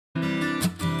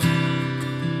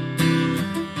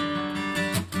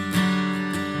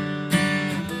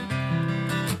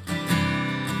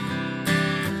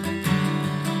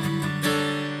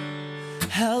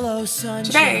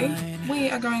Today we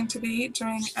are going to be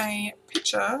doing a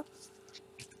picture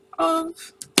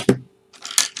of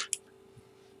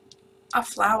a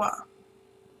flower.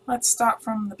 Let's start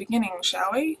from the beginning,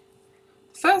 shall we?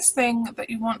 First thing that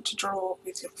you want to draw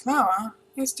with your flower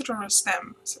is to draw a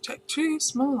stem. So take two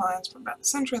small lines from about the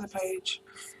centre of the page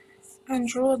and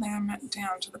draw them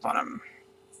down to the bottom.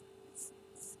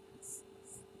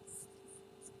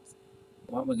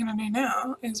 What we're going to do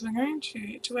now is we're going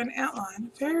to do an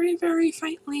outline, very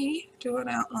faintly do an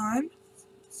outline.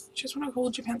 You just want to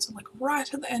hold your pencil like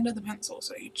right at the end of the pencil,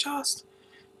 so you're just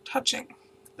touching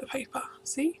the paper,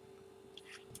 see?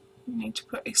 You need to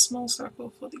put a small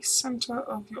circle for the centre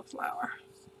of your flower.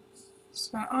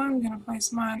 So I'm going to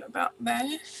place mine about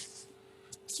there,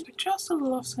 so just a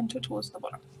little off centre towards the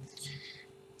bottom.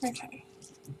 Okay,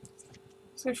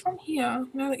 so from here,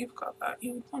 now that you've got that,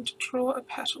 you would want to draw a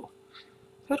petal.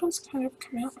 Petals kind of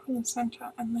come out from the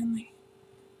centre and then they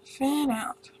fan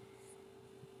out.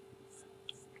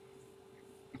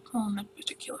 On a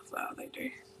particular flower they do.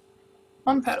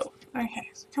 One petal. Okay,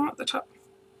 so come up the top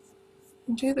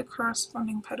and do the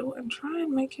corresponding petal and try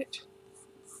and make it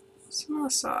similar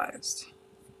sized.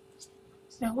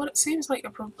 Now what it seems like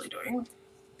you're probably doing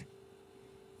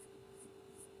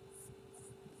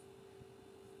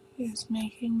is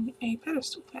making a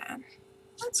pedestal fan.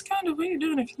 That's kind of what you're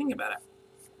doing if you think about it,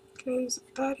 because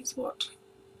that is what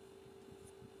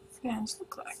fans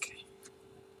look like.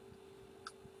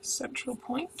 Central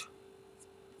point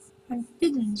and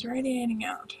fins radiating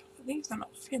out. But these are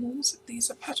not fins, these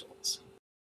are petals.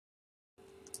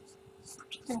 I'm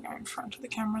just going to go in front of the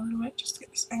camera a little bit just to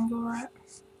get this angle right.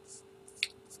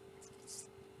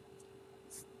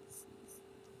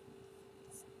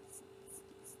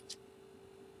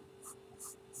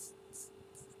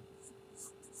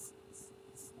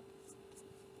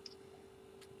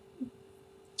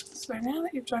 So now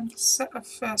that you've done a set of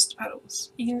first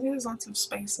petals, you can see there's lots of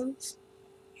spaces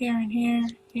here and here,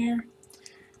 here.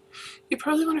 You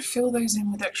probably want to fill those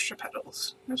in with extra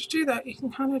petals. Now to do that, you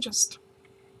can kind of just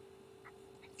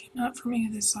come out from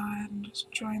either side and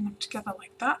just join them together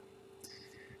like that.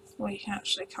 Or you can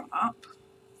actually come up,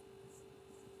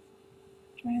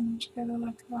 join them together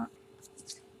like that.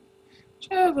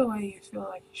 Whichever way you feel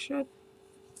like you should.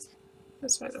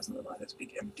 This way it doesn't look like there's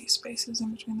big empty spaces in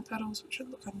between the petals, which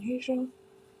would look unusual.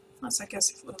 Unless I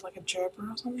guess if it looked like a gerber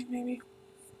or something maybe.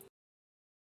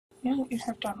 Now that you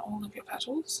have done all of your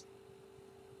petals,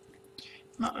 I'm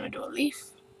not going to do a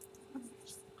leaf.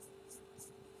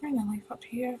 Bring a leaf up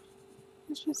here.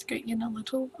 Let's just get in a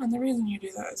little, and the reason you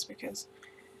do that is because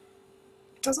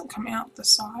it doesn't come out the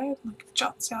side, like it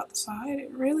juts out the side, it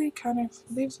really kind of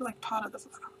leaves like part of the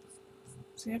flower.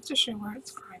 So you have to show where it's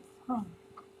growing from.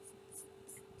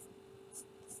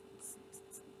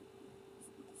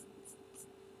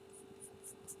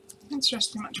 Don't stress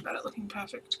too much about it looking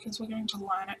perfect because we're going to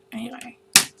line it anyway.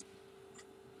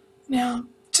 Now,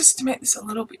 just to make this a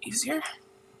little bit easier,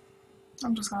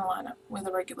 I'm just going to line it with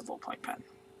a regular ballpoint pen.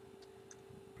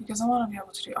 Because I want to be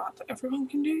able to do art that everyone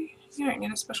can do. You don't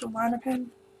need a special liner pen,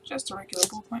 just a regular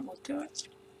ballpoint will do it.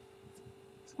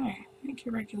 So, take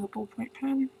your regular ballpoint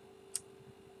pen.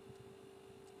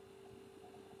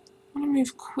 I want to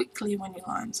move quickly when you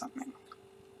line something.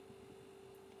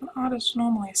 What artists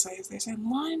normally say is they say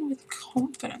line with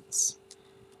confidence.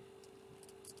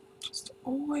 Just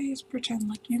always pretend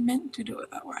like you meant to do it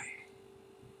that way.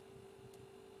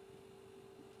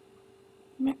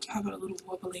 You meant to have it a little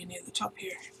wobbly near the top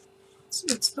here.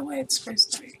 It's the way it's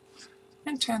supposed to be.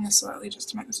 And turn this slightly just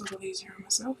to make this a little easier on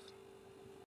myself.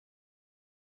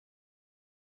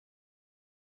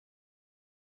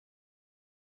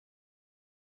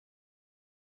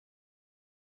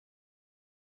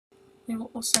 We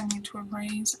will also need to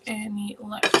erase any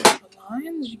leftover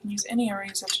lines. You can use any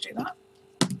eraser to do that.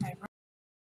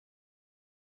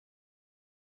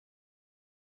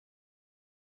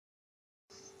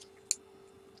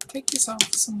 Take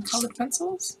yourself some coloured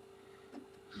pencils.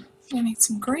 You'll need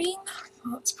some green.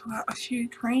 Let's pull out a few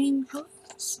green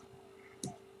colours.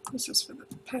 This is for the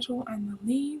petal and the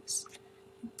leaves.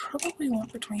 You probably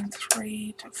want between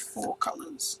 3 to 4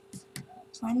 colours.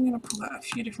 So I'm going to pull out a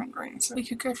few different greens. So we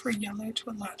could go for a yellow to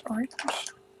a light orange.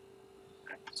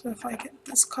 So if I get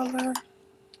this colour,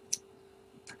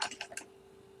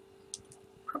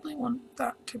 probably want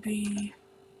that to be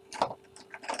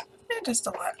just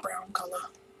a light brown colour.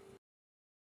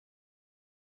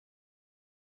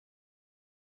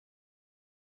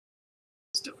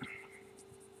 Let's do it.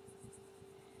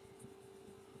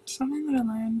 Something that I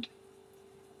learned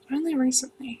only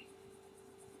recently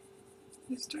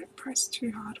is don't press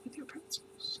too hard with your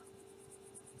pencils.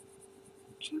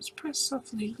 just press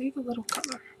softly, leave a little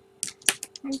colour.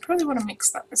 You probably want to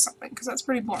mix that with something because that's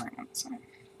pretty boring on its own.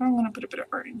 I'm going to put a bit of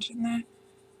orange in there.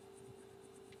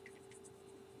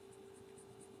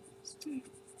 Just to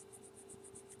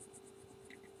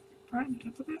brighten it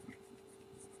up a bit.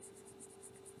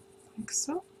 Like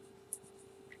so.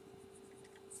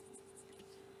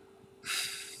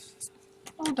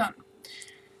 All done.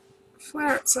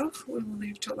 Flower itself we will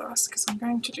leave till last because I'm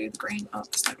going to do the green of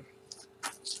the stem.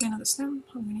 Green of the stem,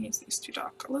 I'm going to use these two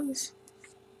dark colours.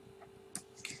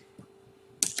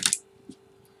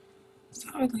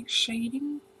 Start with like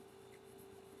shading.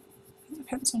 Put the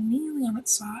pencil nearly on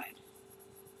its side.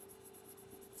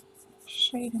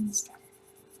 Shade in the stem.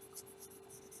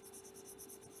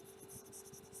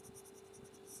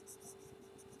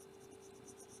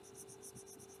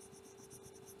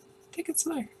 Take it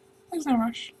slow. There's no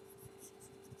rush.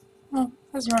 Well,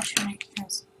 there's a rush for me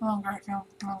because the longer I film,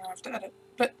 the longer I have to edit.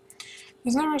 But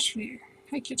there's no rush for you.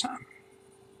 Take your time.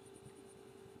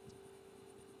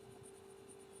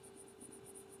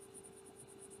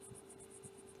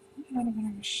 Add a bit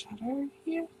of a shadow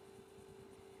here.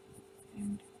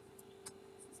 And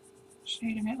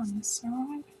shade a bit on this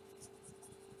side.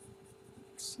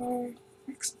 So,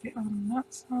 mix a bit on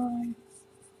that side.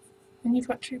 And you've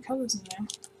got two colours in there.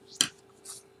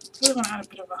 So we're going to add a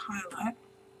bit of a highlight.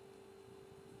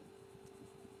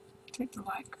 Take the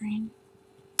light green.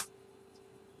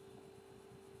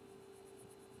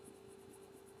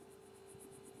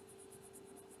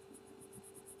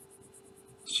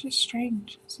 It's just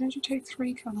strange. As soon as you take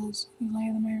three colours, you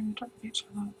layer them over the top of each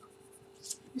other,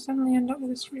 you suddenly end up with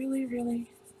this really,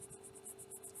 really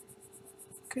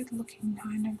good looking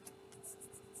kind of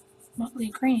motley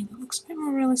green. It looks a bit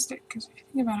more realistic because if you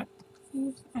think about it,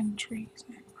 leaves and trees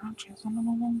and branches are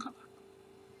all one colour.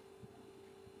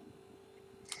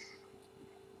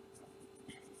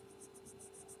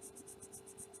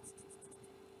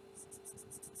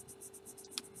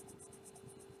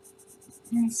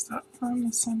 I'm going to start from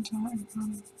the centre and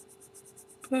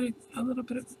put a little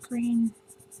bit of green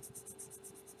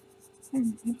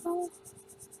in the middle.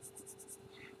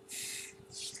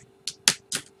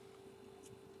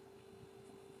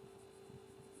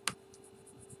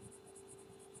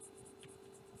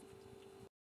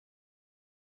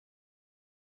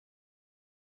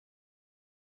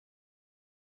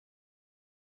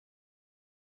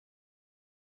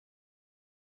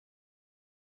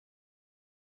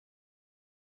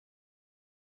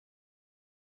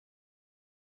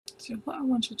 So what I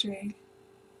want to do, which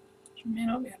you may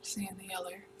not be able to see in the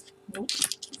yellow, nope,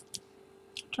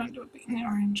 I'm trying to do a bit in the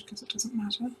orange because it doesn't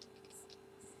matter.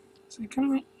 So I kind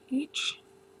of want each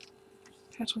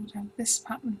petal to have this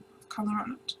pattern of colour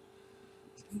on it.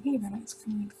 So if you think about it, it's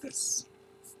kind of like this.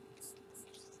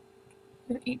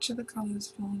 With each of the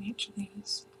colours filling each of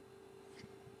these.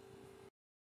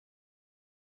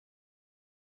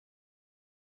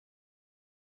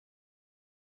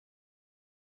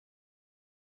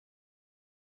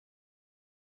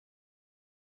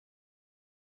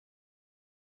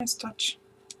 Nice touch.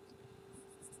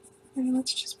 Maybe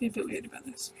let's just be a bit weird about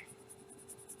this.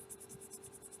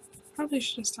 Probably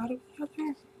should have started with the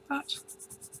other, but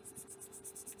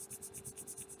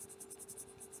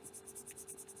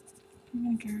I'm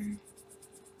going to go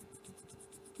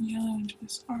yellow into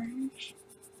this orange.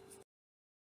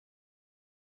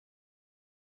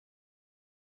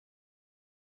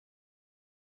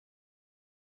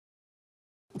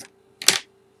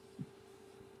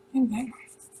 Okay.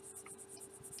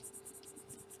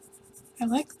 I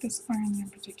like this orange in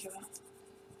particular.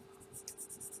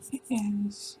 It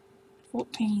is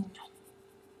 14.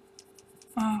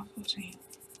 14.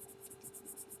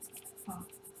 Oh,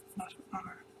 not an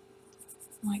R.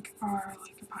 Like R,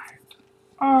 like a pirate.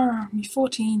 R, me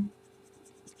 14.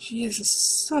 She is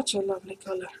such a lovely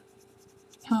colour.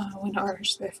 I went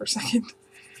Irish there for a second.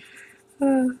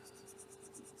 But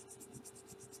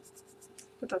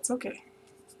that's okay.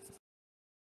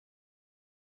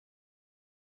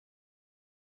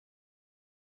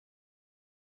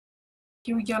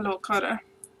 Your yellow colour.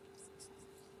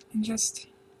 And just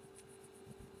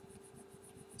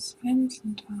spend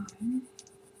some time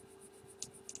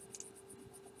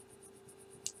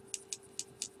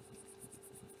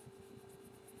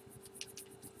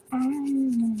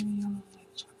on the yellow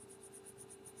light.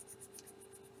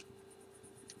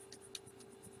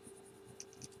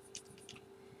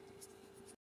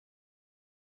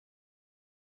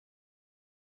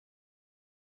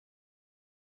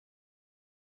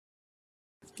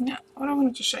 Now, what I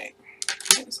wanted to show you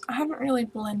is I haven't really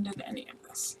blended any of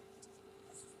this.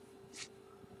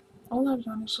 All I've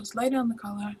done is just lay down the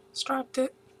colour, striped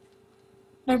it,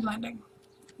 no blending.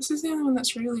 This is the only one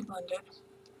that's really blended.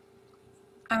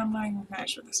 And I'm not even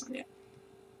finished with this one yet.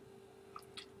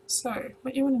 So,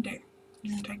 what you want to do,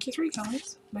 you're going to take your 3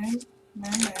 colours, boom,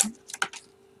 boom, boom,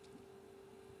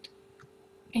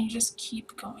 and you just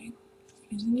keep going.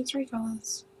 Using your 3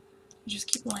 colours, you just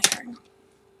keep layering.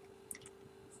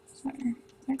 So,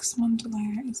 next one to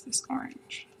layer is this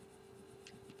orange.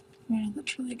 I'm going to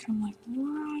literally come like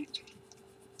right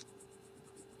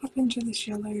up into this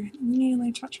yellow,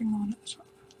 nearly touching the one at the top.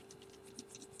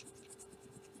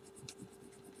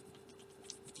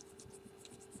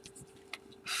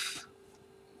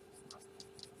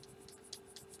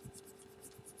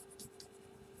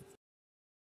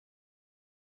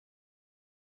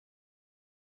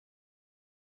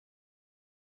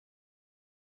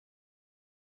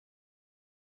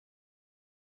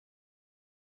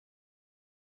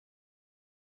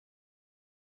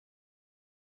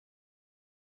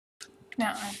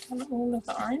 Now I've done all of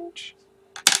the orange.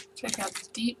 Take out the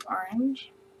deep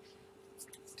orange.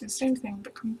 Do the same thing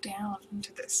but come down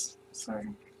into this. So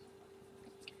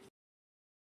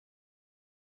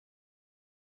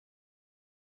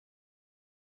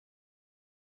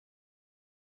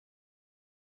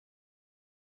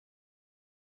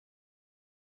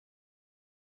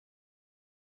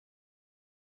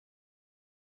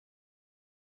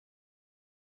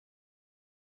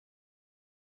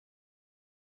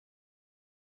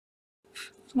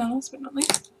last but not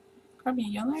least, grab your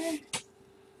yellow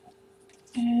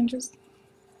and just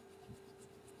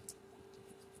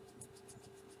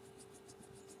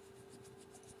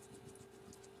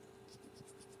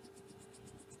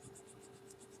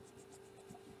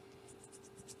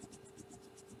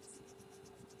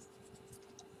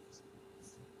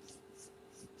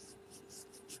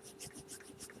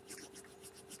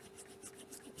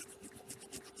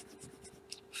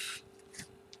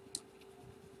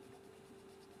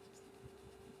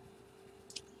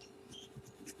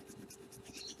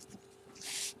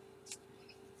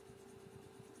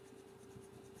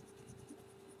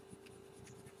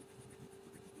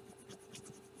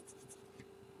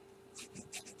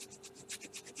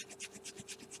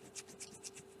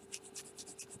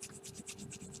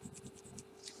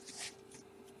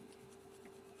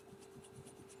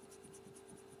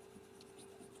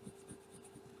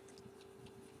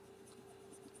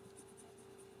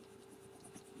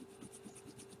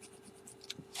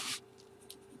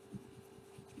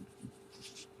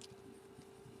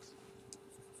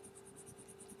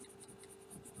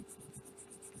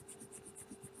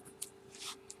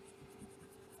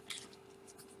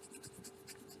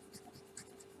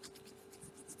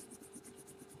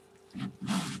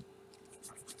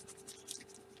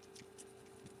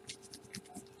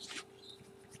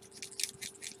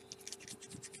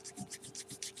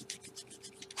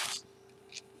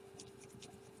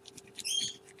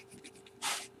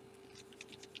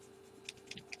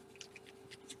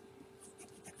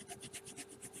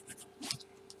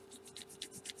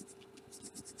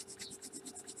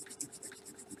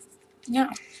now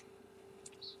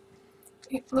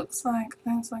it looks like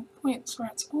there's like points where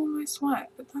it's almost white,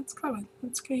 but that's covered.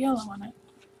 Let's go yellow on it.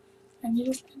 And you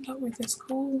just end up with this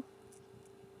cool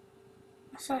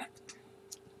effect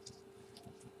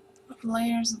of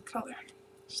layers of colour.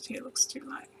 Just here it looks too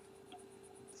light.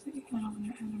 So you can add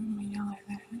a bit more yellow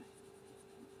there.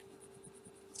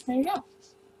 There you go.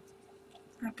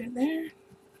 Wrap it there.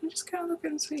 And just kind of look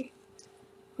and see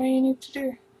what you need to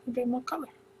do a bit more colour.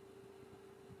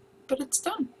 But it's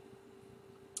done.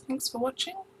 Thanks for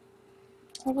watching.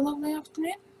 Have a lovely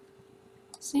afternoon.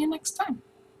 See you next time.